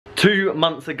2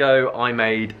 months ago I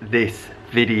made this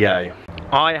video.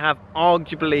 I have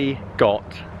arguably got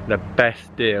the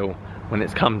best deal when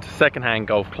it's come to second-hand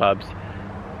golf clubs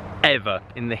ever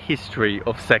in the history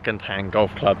of second-hand golf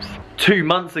clubs. 2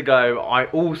 months ago I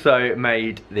also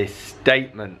made this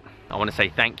statement. I want to say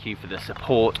thank you for the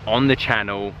support on the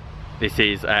channel. This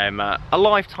is a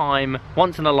lifetime,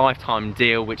 once in a lifetime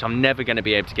deal which I'm never going to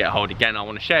be able to get a hold again. I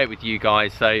want to share it with you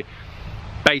guys. So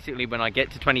basically when I get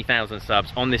to 20,000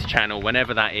 subs on this channel,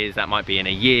 whenever that is, that might be in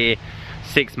a year,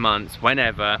 6 months,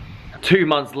 whenever. 2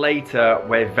 months later,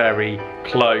 we're very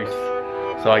close.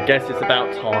 So I guess it's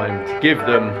about time to give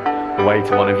them away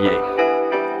to one of you.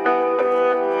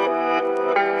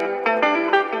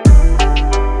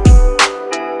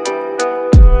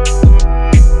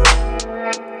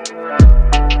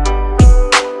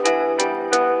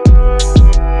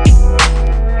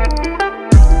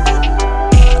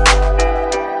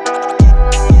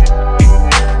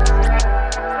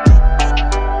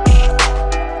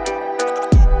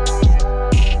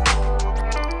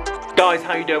 Guys,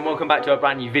 how you doing? Welcome back to a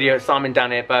brand new video. It's Simon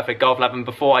down here at Burford Golf Club, and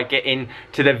before I get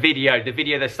into the video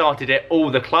that started it all,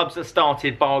 the clubs that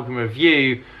started bargain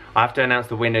review, I have to announce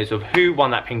the winners of who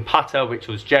won that ping putter, which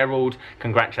was Gerald.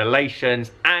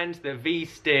 Congratulations. And the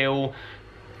V-Steel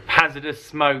hazardous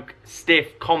smoke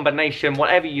stiff combination,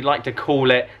 whatever you like to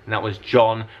call it, and that was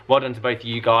John. Well done to both of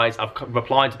you guys. I've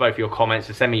replied to both of your comments,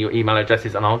 so send me your email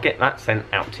addresses and I'll get that sent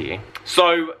out to you.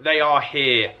 So they are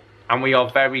here. And we are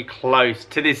very close.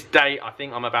 To this date, I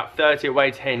think I'm about 30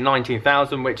 away to hitting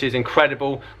 19,000, which is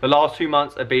incredible. The last 2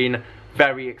 months have been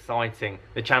very exciting.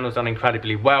 The channel's done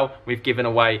incredibly well. We've given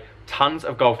away tons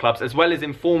of golf clubs, as well as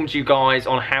informed you guys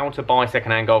on how to buy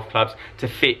second-hand golf clubs to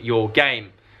fit your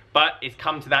game. But it's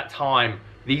come to that time.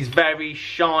 These very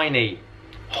shiny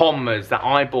Honmas that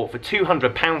I bought for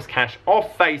 £200 cash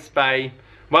off Facebay.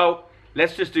 Well,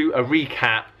 let's just do a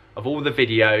recap of all the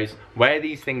videos, where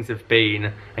these things have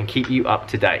been, and keep you up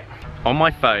to date. On my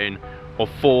phone are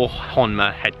 4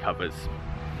 Honma head covers,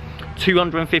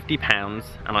 £250,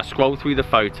 and I scrolled through the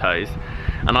photos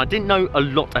and I didn't know a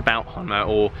lot about Honma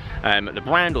or the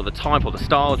brand or the type or the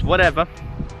styles, whatever,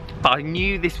 but I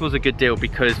knew this was a good deal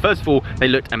because first of all they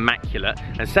looked immaculate,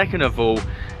 and second of all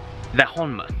they're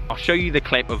Honma. I'll show you the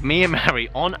clip of me and Mary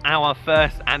on our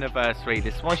first anniversary.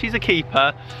 This is why she's a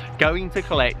keeper, going to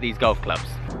collect these golf clubs.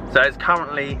 So it's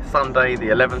currently Sunday the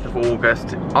 11th of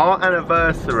August, our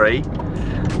anniversary.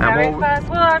 And first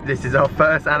one. This is our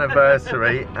first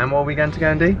anniversary. And what are we going to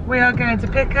go and do? We are going to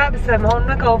pick up some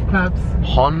Honma Golf Clubs.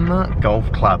 Honma Golf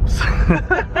Clubs.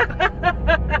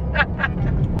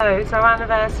 So it's our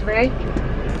anniversary.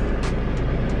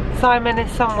 Simon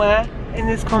is somewhere in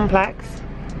this complex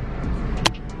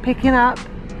picking up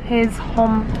his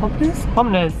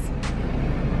Honmas.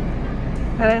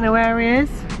 I don't know where he is.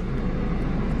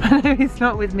 I know he's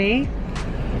not with me,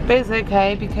 but it's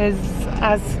okay because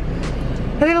as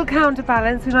a little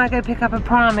counterbalance we might go pick up a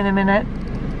pram in a minute.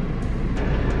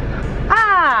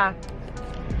 Ah!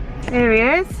 Here he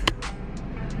is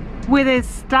with his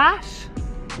stash.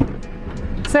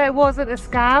 So it wasn't a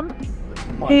scam.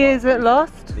 He isn't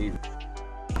lost.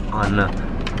 Unbelievable.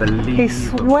 He's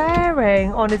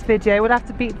swearing on his video. We'll have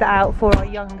to beep that out for our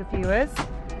younger viewers.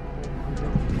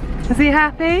 Is he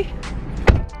happy?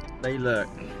 They look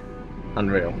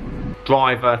unreal.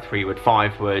 Driver, 3-wood,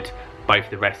 5-wood, both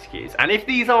the rescues. And if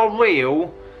these are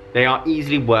real, they are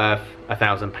easily worth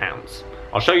 £1,000.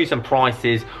 I'll show you some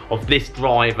prices of this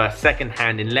driver,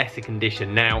 second-hand in lesser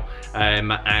condition now.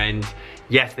 And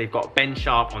yes, they've got Ben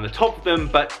Sharp on the top of them,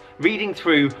 but reading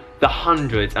through the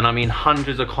hundreds, and I mean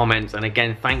hundreds of comments, and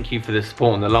again, thank you for the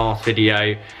support in the last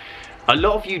video. A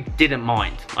lot of you didn't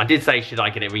mind. I did say, should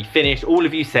I get it refinished? All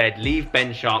of you said, leave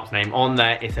Ben Sharp's name on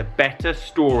there. It's a better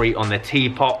story on the tee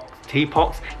box.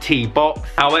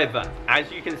 However,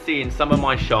 as you can see in some of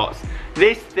my shots,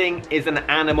 this thing is an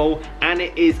animal, and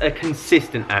it is a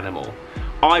consistent animal.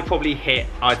 I probably hit,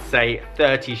 I'd say,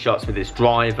 30 shots with this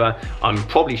driver. I'm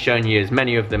probably showing you as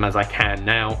many of them as I can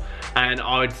now. And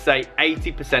I would say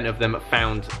 80% of them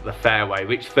found the fairway,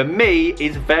 which for me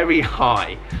is very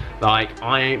high. Like,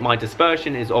 my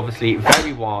dispersion is obviously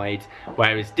very wide,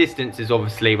 whereas distance is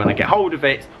obviously, when I get hold of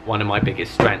it, one of my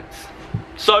biggest strengths.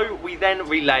 So we then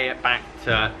relay it back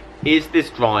to, is this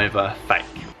driver fake?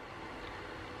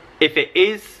 If it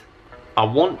is, I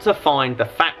want to find the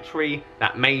factory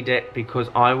that made it, because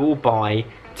I will buy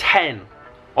 10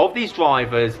 of these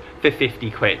drivers for 50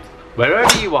 quid.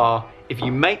 Wherever you are, if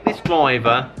you make this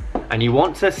driver and you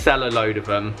want to sell a load of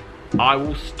them, I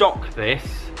will stock this,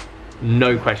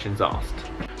 no questions asked.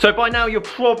 So by now you're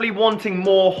probably wanting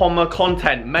more Honma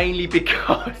content, mainly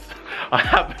because I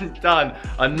haven't done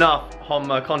enough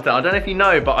Honma content. I don't know if you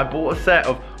know, but I bought a set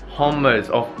of Honmas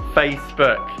off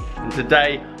Facebook. And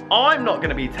today, I'm not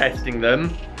gonna be testing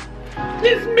them.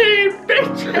 It's me,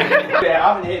 bitch! Yeah,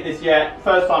 I haven't hit this yet.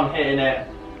 First time hitting it.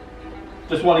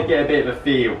 Just want to get a bit of a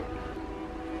feel.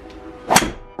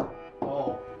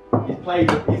 Oh, he's played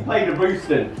a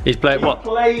roosting. He's played what?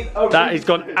 Played a that has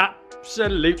gone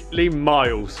absolutely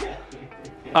miles.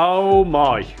 Oh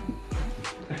my.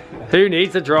 Who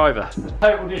needs a driver?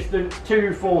 Total distance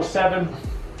 247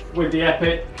 with the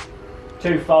Epic,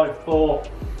 254.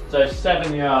 So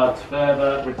 7 yards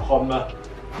further with the Honma.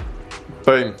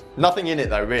 Boom. Nothing in it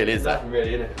though, really, is there? Nothing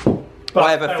really in it.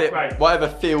 Whatever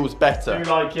feels better. Do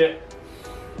like it.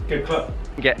 Good club.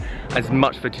 Get as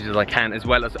much footage as I can, as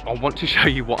well as I want to show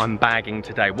you what I'm bagging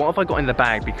today. What have I got in the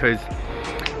bag? Because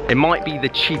it might be the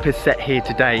cheapest set here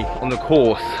today on the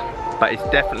course, but it's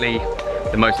definitely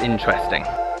the most interesting.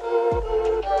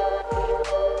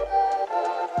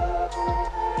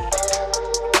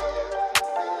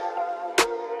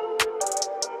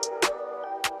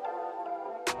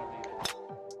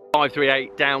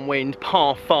 .538 downwind,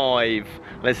 par 5.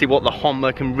 Let's see what the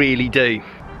Honma can really do.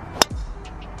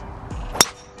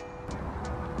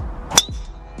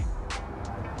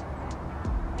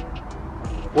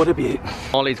 What a beaut.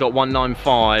 Ollie's got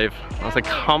 195. That's a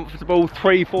comfortable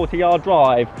 340-yard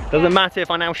drive. Doesn't matter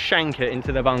if I now shank it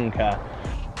into the bunker.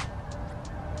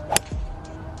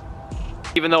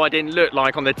 Even though I didn't look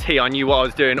like on the tee, I knew what I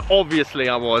was doing. Obviously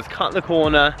I was. Cut the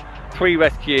corner, 3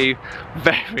 rescue,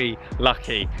 very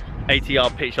lucky.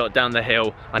 80-yard pitch shot down the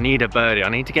hill. I need a birdie. I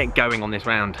need to get going on this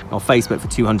round. On Facebook for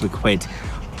 200 quid.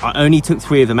 I only took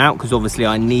 3 of them out because obviously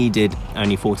I needed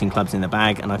only 14 clubs in the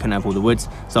bag and I couldn't have all the woods.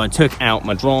 So I took out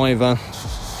my driver,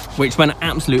 which went an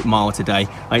absolute mile today.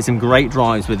 I had some great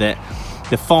drives with it.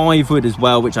 The 5 wood as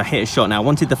well, which I hit a shot. Now I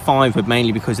wanted the 5 wood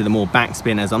mainly because of the more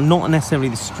backspin, as I'm not necessarily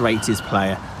the straightest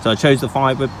player. So I chose the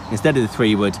 5 wood instead of the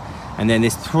 3 wood. And then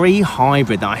this 3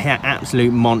 hybrid that I hit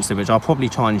absolute monster, which I'll probably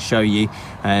try and show you.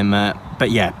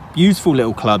 But yeah, beautiful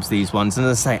little clubs, these ones. And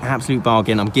as I say, absolute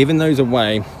bargain. I'm giving those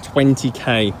away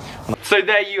 20k. So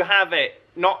there you have it.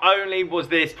 Not only was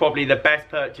this probably the best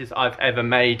purchase I've ever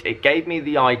made, it gave me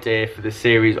the idea for the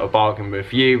series of bargain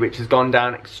review, which has gone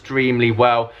down extremely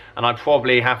well. And I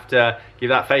probably have to give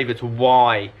that favour to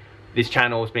why this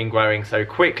channel has been growing so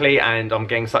quickly, and I'm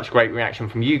getting such great reaction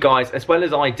from you guys, as well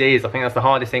as ideas. I think that's the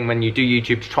hardest thing when you do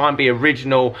YouTube, to try and be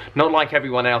original, not like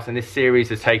everyone else. And this series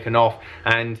has taken off,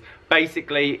 and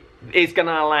basically it's going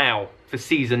to allow for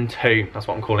season 2, that's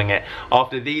what I'm calling it.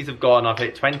 After these have gone, I've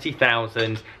hit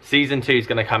 20,000, season 2 is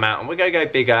going to come out, and we're going to go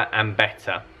bigger and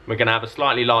better. We're going to have a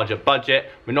slightly larger budget.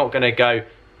 We're not going to go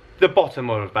the bottom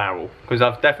of the barrel, because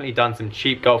I've definitely done some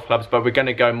cheap golf clubs, but we're going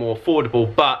to go more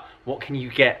affordable. But what can you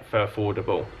get for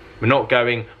affordable? We're not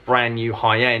going brand new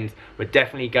high end. We're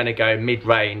definitely going to go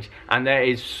mid-range, and there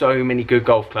is so many good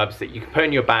golf clubs that you can put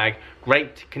in your bag.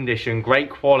 Great condition, great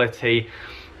quality,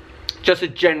 just a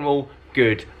general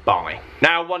good buy.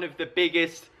 Now, one of the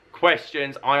biggest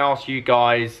questions I ask you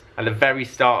guys at the very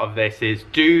start of this is,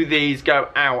 do these go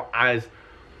out as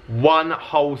one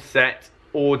whole set,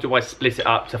 or do I split it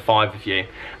up to 5 of you?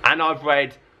 And I've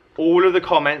read all of the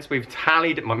comments. We've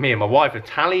tallied, me and my wife have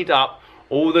tallied up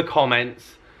all the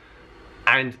comments,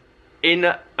 and in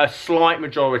a slight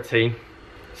majority,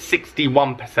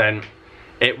 61%,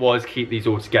 it was keep these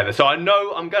all together. So I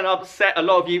know I'm going to upset a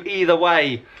lot of you either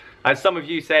way. As some of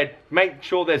you said, make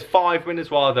sure there's 5 winners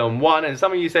rather than 1. And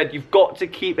some of you said you've got to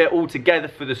keep it all together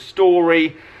for the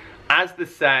story as the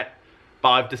set. But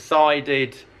I've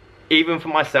decided, even for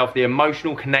myself, the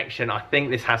emotional connection, I think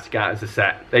this has to go out as a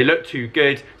set. They look too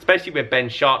good, especially with Ben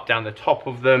Sharp down the top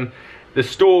of them. The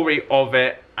story of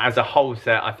it as a whole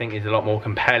set, I think, is a lot more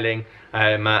compelling.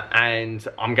 And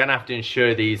I'm going to have to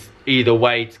ensure these either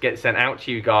way to get sent out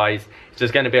to you guys. It's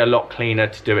just going to be a lot cleaner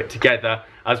to do it together,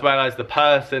 as well as the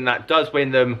person that does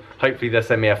win them, hopefully they'll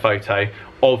send me a photo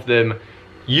of them,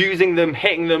 using them,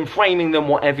 hitting them, framing them,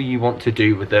 whatever you want to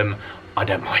do with them. I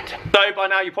don't mind. So by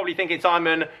now you're probably thinking,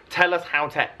 Simon, tell us how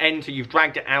to enter. You've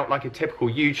dragged it out like a typical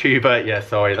YouTuber. Yeah,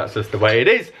 sorry, that's just the way it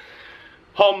is.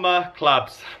 Honma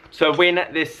clubs. So win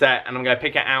this set, and I'm going to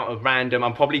pick it out of random.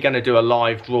 I'm probably going to do a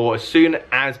live draw as soon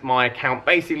as my account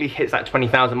basically hits that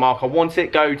 20,000 mark. I want it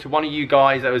to go to one of you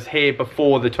guys that was here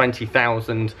before the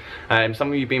 20,000. Some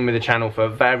of you have been with the channel for a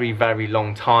very, very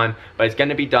long time, but it's going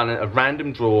to be done at a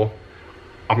random draw.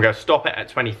 I'm going to stop it at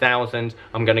 20,000.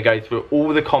 I'm going to go through all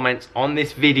the comments on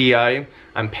this video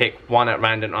and pick one at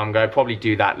random. I'm going to probably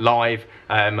do that live,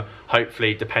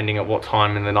 hopefully, depending on what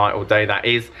time in the night or day that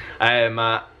is.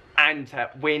 And to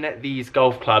win these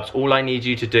golf clubs, all I need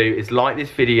you to do is like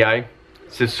this video,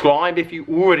 Subscribe if you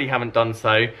already haven't done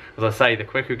so. As I say, the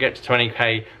quicker we get to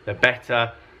 20k, the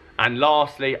better. And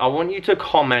lastly, I want you to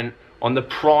comment on the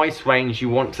price range you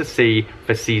want to see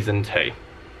for season 2.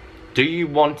 Do you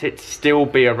want it to still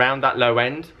be around that low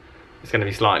end? It's going to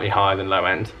be slightly higher than low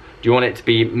end. Do you want it to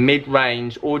be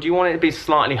mid-range, or do you want it to be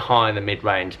slightly higher than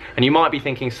mid-range? And you might be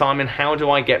thinking, Simon, how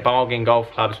do I get bargain golf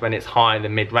clubs when it's higher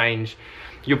than mid-range?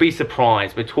 You'll be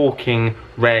surprised. We're talking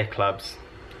rare clubs,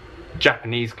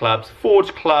 Japanese clubs,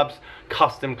 forged clubs,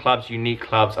 custom clubs, unique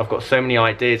clubs. I've got so many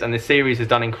ideas, and the series has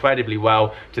done incredibly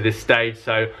well to this stage,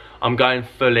 so I'm going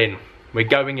full in. We're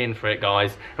going in for it,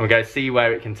 guys, and we're going to see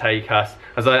where it can take us.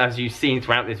 As you've seen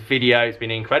throughout this video, it's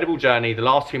been an incredible journey. The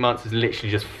last 2 months has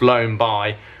literally just flown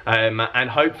by, and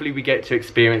hopefully we get to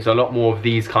experience a lot more of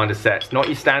these kind of sets. Not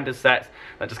your standard sets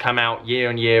that just come out year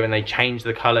on year and they change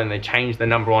the colour and they change the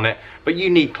number on it, but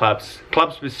unique clubs,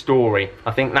 clubs with story.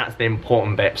 I think that's the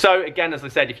important bit. So again, as I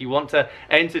said, if you want to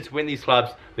enter to win these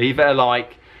clubs, leave it a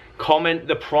like, comment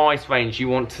the price range you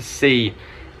want to see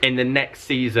in the next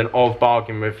season of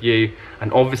Bargain Review,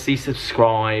 and obviously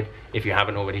subscribe if you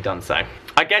haven't already done so.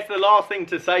 I guess the last thing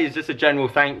to say is just a general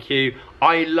thank you.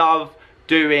 I love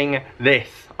doing this.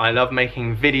 I love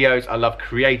making videos, I love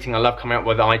creating, I love coming up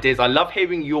with ideas. I love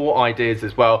hearing your ideas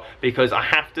as well, because I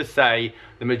have to say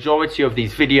the majority of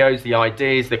these videos, the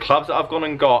ideas, the clubs that I've gone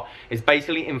and got is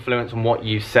basically influenced on what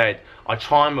you've said. I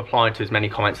try and reply to as many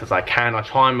comments as I can. I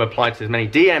try and reply to as many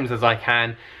DMs as I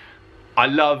can. I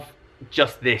love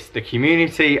just this, the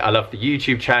community, I love the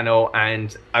YouTube channel,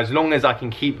 and as long as I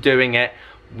can keep doing it,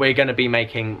 we're going to be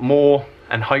making more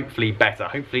and hopefully better.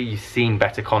 Hopefully you've seen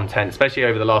better content, especially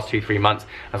over the last 2-3 months,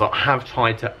 as I have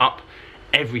tried to up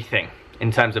everything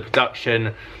in terms of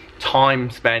production, time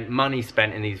spent, money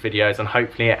spent in these videos, and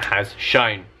hopefully it has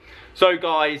shown. So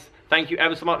guys, thank you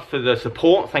ever so much for the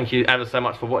support. Thank you ever so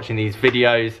much for watching these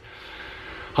videos.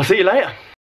 I'll see you later.